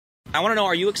I want to know,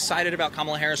 are you excited about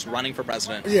Kamala Harris running for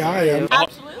president? Yeah, I am.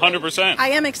 Absolutely. 100%. I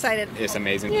am excited. It's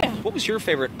amazing. Yeah. What was your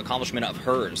favorite accomplishment of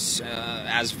hers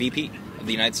as VP of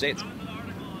the United States?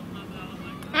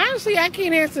 Honestly, I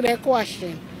can't answer that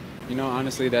question. You know,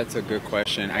 honestly, that's a good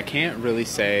question. I can't really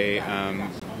say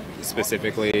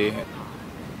specifically.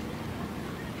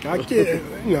 I can't,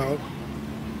 you know,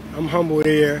 I'm humble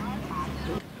here.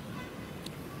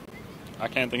 I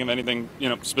can't think of anything,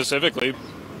 specifically.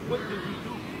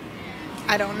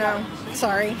 I don't know.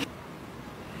 Sorry.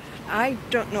 I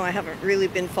don't know. I haven't really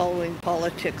been following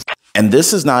politics. And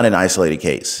this is not an isolated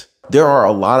case. There are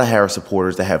a lot of Harris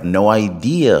supporters that have no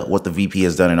idea what the VP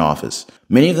has done in office.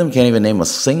 Many of them can't even name a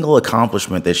single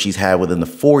accomplishment that she's had within the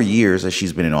 4 years that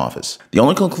she's been in office. The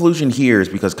only conclusion here is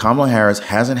because Kamala Harris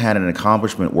hasn't had an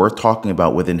accomplishment worth talking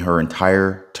about within her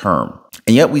entire term.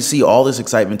 And yet we see all this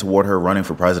excitement toward her running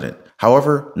for president.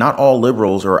 However, not all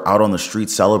liberals are out on the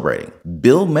streets celebrating.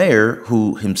 Bill Maher,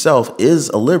 who himself is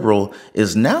a liberal,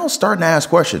 is now starting to ask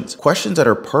questions that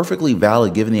are perfectly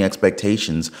valid given the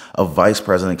expectations of Vice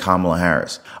President Kamala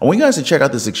Harris. I want you guys to check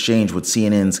out this exchange with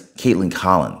CNN's Kaitlan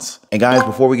Collins. And guys,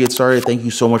 before we get started, thank you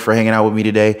so much for hanging out with me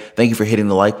today. Thank you for hitting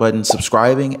the like button,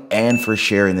 subscribing, and for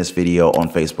sharing this video on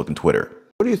Facebook and Twitter.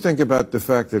 What do you think about the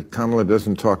fact that Kamala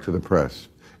doesn't talk to the press?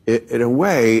 In a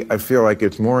way, I feel like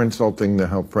it's more insulting than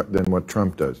what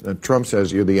Trump does. And Trump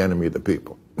says you're the enemy of the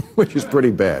people, which is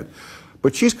pretty bad.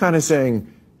 But she's kind of saying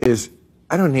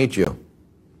I don't need you.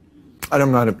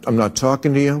 I'm not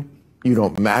talking to you. You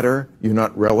don't matter. You're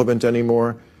not relevant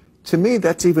anymore. To me,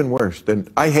 that's even worse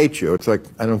than I hate you. It's like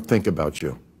I don't think about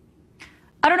you.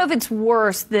 I don't know if it's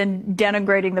worse than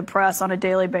denigrating the press on a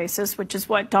daily basis, which is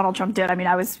what Donald Trump did. I mean,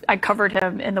 I covered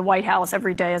him in the White House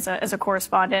every day as a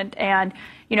correspondent. And,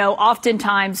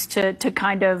 oftentimes to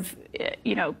kind of,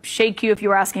 shake you if you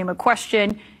were asking him a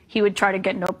question, he would try to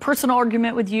get into a personal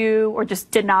argument with you or just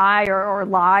deny or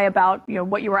lie about,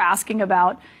 what you were asking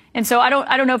about. And so I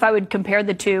don't know if I would compare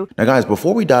the two. Now, guys,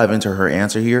 before we dive into her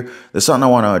answer here, there's something I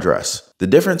want to address. The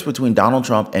difference between Donald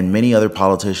Trump and many other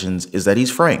politicians is that he's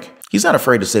frank. He's not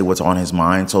afraid to say what's on his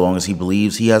mind so long as he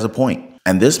believes he has a point.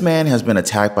 And this man has been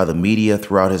attacked by the media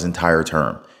throughout his entire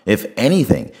term. If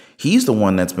anything, he's the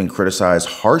one that's been criticized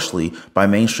harshly by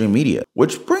mainstream media.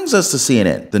 Which brings us to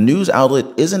CNN. The news outlet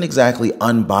isn't exactly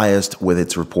unbiased with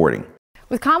its reporting.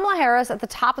 With Kamala Harris at the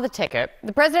top of the ticket,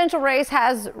 the presidential race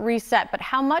has reset, but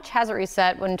how much has it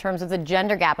reset in terms of the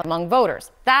gender gap among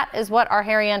voters? That is what our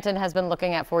Harry Enton has been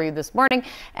looking at for you this morning,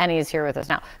 and he's here with us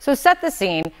now. So set the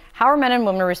scene. How are men and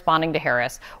women responding to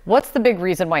Harris? What's the big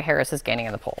reason why Harris is gaining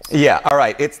in the polls? Yeah, all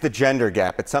right. It's the gender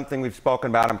gap. It's something we've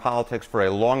spoken about in politics for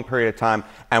a long period of time,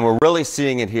 and we're really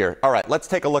seeing it here. All right, let's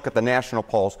take a look at the national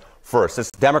polls first. This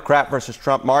is Democrat versus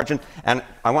Trump margin, and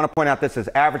I want to point out this is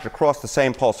average across the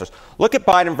same pollsters. Look at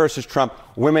Biden versus Trump,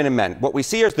 women and men. What we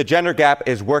see is the gender gap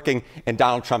is working in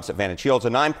Donald Trump's advantage. He holds a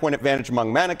 9-point advantage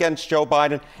among men against Joe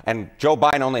Biden, and Joe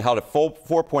Biden only held a full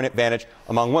 4-point advantage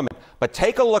among women. But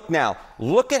take a look now.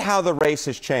 Look at how the race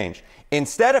has changed.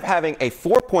 Instead of having a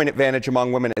 4-point advantage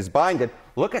among women as Biden did,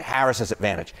 look at Harris's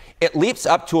advantage. It leaps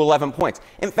up to 11 points.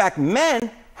 In fact,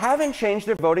 men haven't changed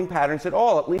their voting patterns at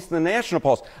all, at least in the national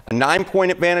polls. A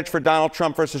 9-point advantage for Donald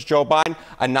Trump versus Joe Biden,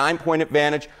 a 9-point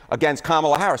advantage against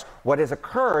Kamala Harris. What has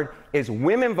occurred is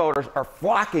women voters are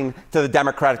flocking to the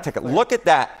Democratic ticket. Look at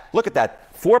that. Look at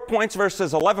that. 4 points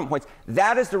versus 11 points.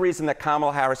 That is the reason that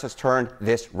Kamala Harris has turned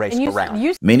this race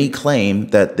around. Many claim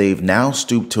that they've now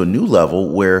stooped to a new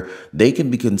level where they can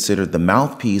be considered the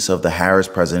mouthpiece of the Harris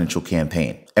presidential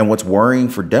campaign. And what's worrying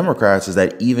for Democrats is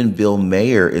that even Bill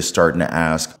Maher is starting to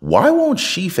ask, why won't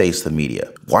she face the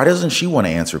media? Why doesn't she want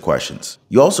to answer questions?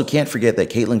 You also can't forget that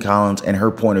Kaitlan Collins and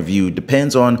her point of view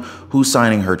depends on who's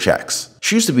signing her checks.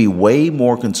 She used to be way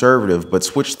more conservative, but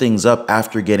switched things up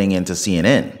after getting into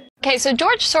CNN. Okay, so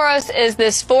George Soros is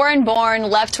this foreign-born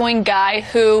left-wing guy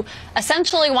who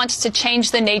essentially wants to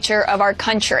change the nature of our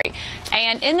country.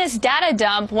 And in this data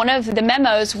dump, one of the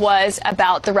memos was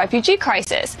about the refugee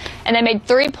crisis. And they made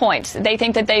 3 points. They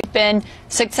think that they've been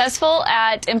successful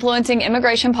at influencing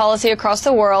immigration policy across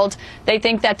the world. They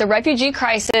think that the refugee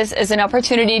crisis is an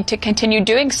opportunity to continue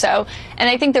doing so. And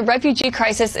they think the refugee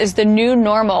crisis is the new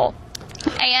normal.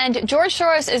 And George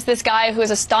Soros is this guy who is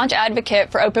a staunch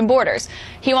advocate for open borders.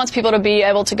 He wants people to be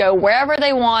able to go wherever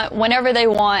they want, whenever they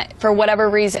want, for whatever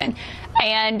reason.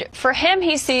 And for him,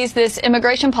 he sees this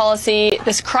immigration policy,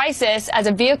 this crisis, as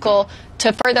a vehicle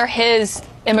to further his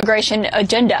immigration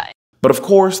agenda. But of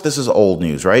course, this is old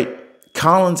news, right?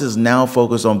 Collins is now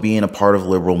focused on being a part of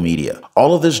liberal media.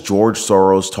 All of this George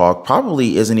Soros talk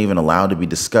probably isn't even allowed to be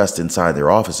discussed inside their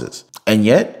offices. And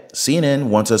yet, CNN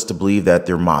wants us to believe that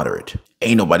they're moderate.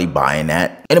 Ain't nobody buying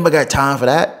that. Anybody got time for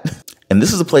that? And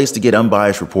this is a place to get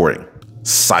unbiased reporting.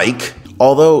 Psych.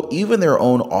 Although even their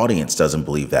own audience doesn't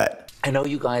believe that. I know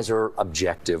you guys are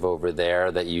objective over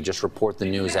there, that you just report the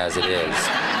news as it is.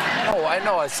 No, I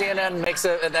know. CNN makes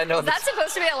a... I know Is that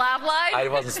supposed to be a laugh line? I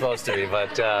wasn't supposed to be,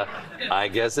 but I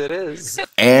guess it is.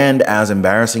 And as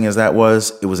embarrassing as that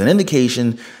was, it was an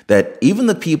indication that even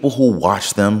the people who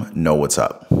watch them know what's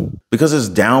up. Because it's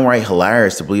downright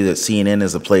hilarious to believe that CNN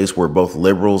is a place where both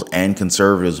liberals and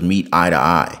conservatives meet eye to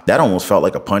eye. That almost felt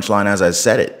like a punchline as I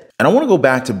said it. And I want to go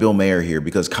back to Bill Maher here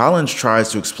because Collins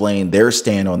tries to explain their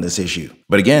stand on this issue.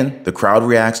 But again, the crowd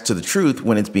reacts to the truth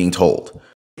when it's being told.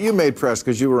 You made press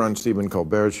because you were on Stephen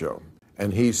Colbert's show,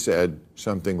 and he said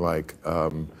something like,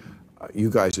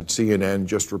 you guys at CNN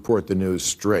just report the news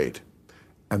straight,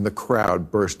 and the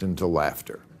crowd burst into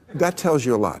laughter. That tells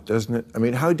you a lot, doesn't it? I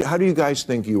mean, how do you guys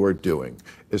think you are doing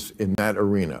in that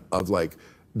arena of like,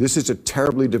 this is a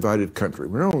terribly divided country.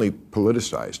 We're not only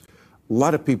politicized, a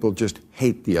lot of people just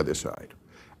hate the other side.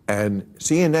 And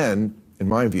CNN, in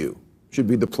my view, should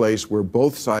be the place where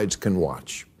both sides can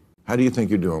watch. How do you think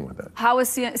you're doing with that? How is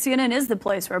CNN is the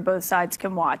place where both sides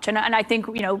can watch. And I think,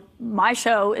 you know, my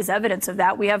show is evidence of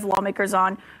that. We have lawmakers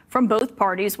on from both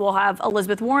parties. We'll have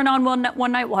Elizabeth Warren on one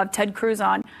night. We'll have Ted Cruz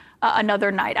on another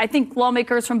night. I think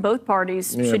lawmakers from both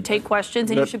parties should take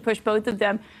questions, and you should push both of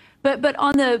them. But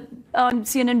on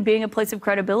CNN being a place of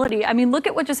credibility, I mean, look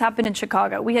at what just happened in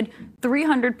Chicago. We had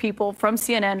 300 people from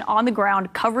CNN on the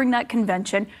ground covering that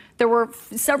convention. There were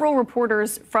several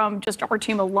reporters from just our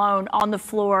team alone on the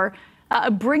floor,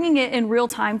 bringing it in real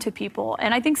time to people.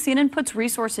 And I think CNN puts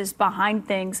resources behind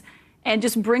things and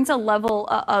just brings a level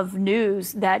of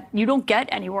news that you don't get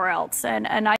anywhere else. And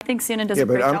I think CNN does a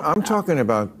great job. Yeah, but I'm talking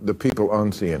about the people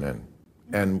on CNN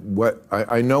and what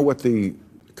I know what the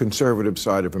conservative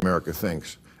side of America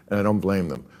thinks, and I don't blame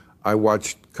them. I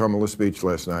watched Kamala's speech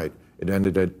last night. It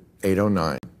ended at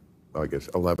 8:09, I guess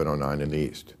 11:09 in the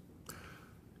East.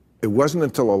 It wasn't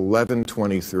until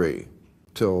 11:23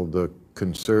 till the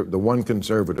one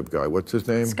conservative guy, what's his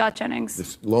name? Scott Jennings.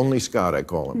 This Lonely Scott, I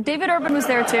call him. David Urban was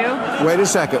there too. Wait a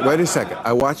second.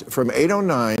 I watched from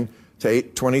 8:09 to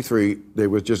 8:23, they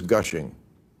was just gushing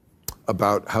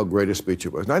about how great a speech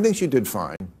it was. And I think she did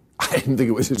fine. I didn't think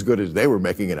it was as good as they were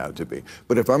making it out to be.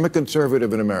 But if I'm a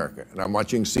conservative in America and I'm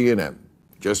watching CNN,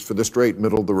 just for the straight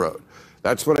middle of the road,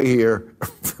 that's what I hear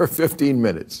for 15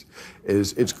 minutes,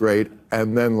 is it's great,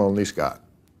 and then Lonely Scott.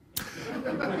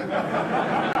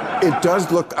 It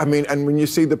does look, I mean, and when you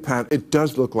see the path, it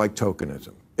does look like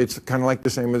tokenism. It's kind of like the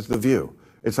same as The View.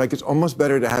 It's like it's almost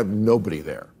better to have nobody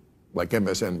there, like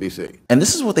MSNBC. And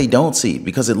this is what they don't see,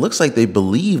 because it looks like they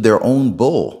believe their own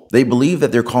bull. They believe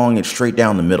that they're calling it straight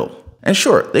down the middle. And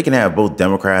sure, they can have both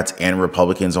Democrats and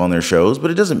Republicans on their shows, but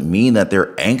it doesn't mean that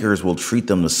their anchors will treat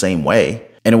them the same way.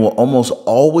 And it will almost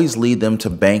always lead them to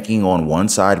banking on one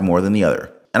side more than the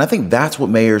other. And I think that's what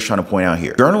Maher is trying to point out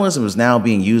here. Journalism is now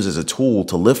being used as a tool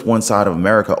to lift one side of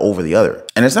America over the other.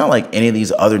 And it's not like any of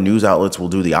these other news outlets will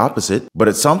do the opposite, but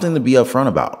it's something to be upfront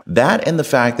about. That and the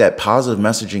fact that positive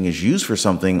messaging is used for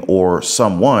something or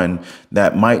someone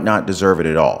that might not deserve it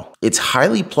at all. It's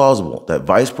highly plausible that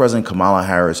Vice President Kamala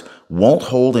Harris won't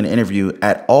hold an interview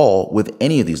at all with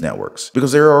any of these networks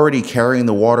because they're already carrying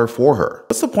the water for her.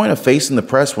 What's the point of facing the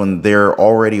press when they're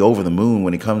already over the moon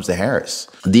when it comes to Harris?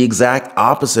 The exact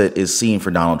opposite is seen for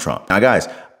Donald Trump. Now, guys,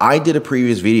 I did a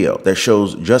previous video that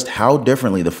shows just how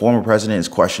differently the former president is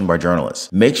questioned by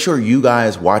journalists. Make sure you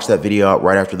guys watch that video out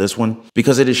right after this one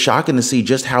because it is shocking to see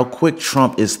just how quick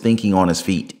Trump is thinking on his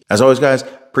feet. As always, guys,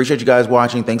 appreciate you guys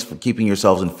watching. Thanks for keeping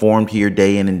yourselves informed here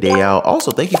day in and day out.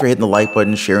 Also, thank you for hitting the like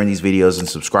button, sharing these videos, and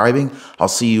subscribing. I'll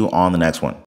see you on the next one.